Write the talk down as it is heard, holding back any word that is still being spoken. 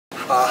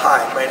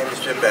Hi, my name is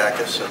Jim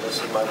Backus, and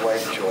this is my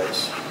wife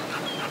Joyce,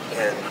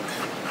 and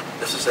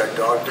this is our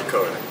dog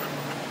Dakota.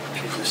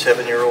 She's a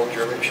 7-year-old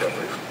German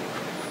Shepherd,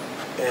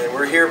 and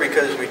we're here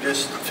because we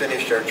just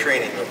finished our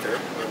training with her.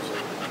 It was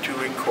a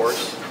 2-week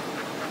course,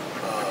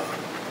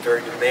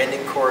 very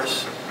demanding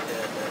course,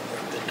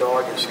 and the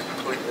dog is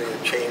completely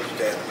a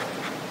changed animal.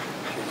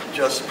 She's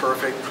just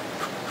perfect.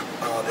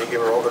 They gave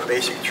her all the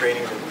basic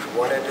training that we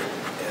wanted,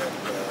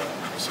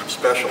 and some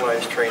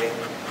specialized training.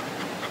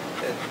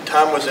 And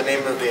Tom was the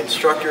name of the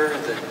instructor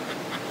that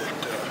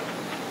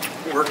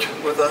worked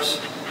with us,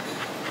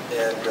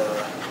 and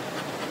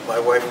my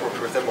wife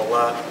worked with him a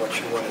lot on what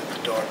she wanted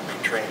the dog to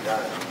be trained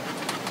on.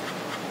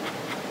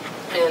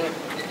 And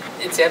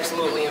it's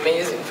absolutely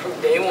amazing. From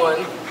day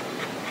one,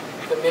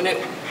 the minute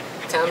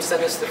Tom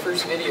sent us the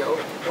first video,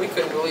 we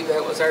couldn't believe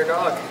that was our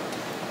dog.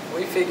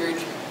 We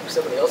figured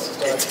somebody else's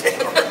dog.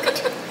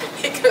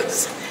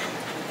 Because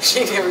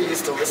she never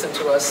used to listen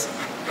to us.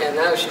 And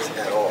now she's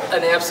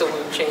an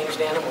absolute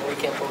changed animal. We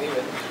can't believe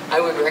it. I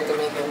would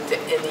recommend them to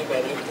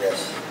anybody.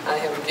 Yes. I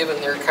have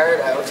given their card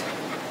out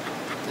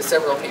to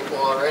several people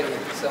already.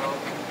 So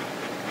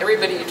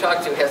everybody you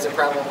talk to has a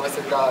problem with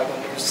their dog,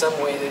 and there's some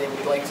way that they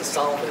would like to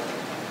solve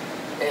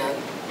it. And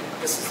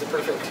this is the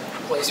perfect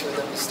place for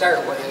them to start,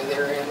 whether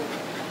they're in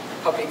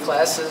puppy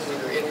classes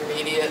or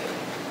intermediate,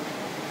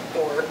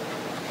 or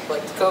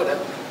like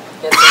Dakota,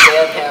 had some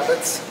bad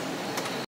habits.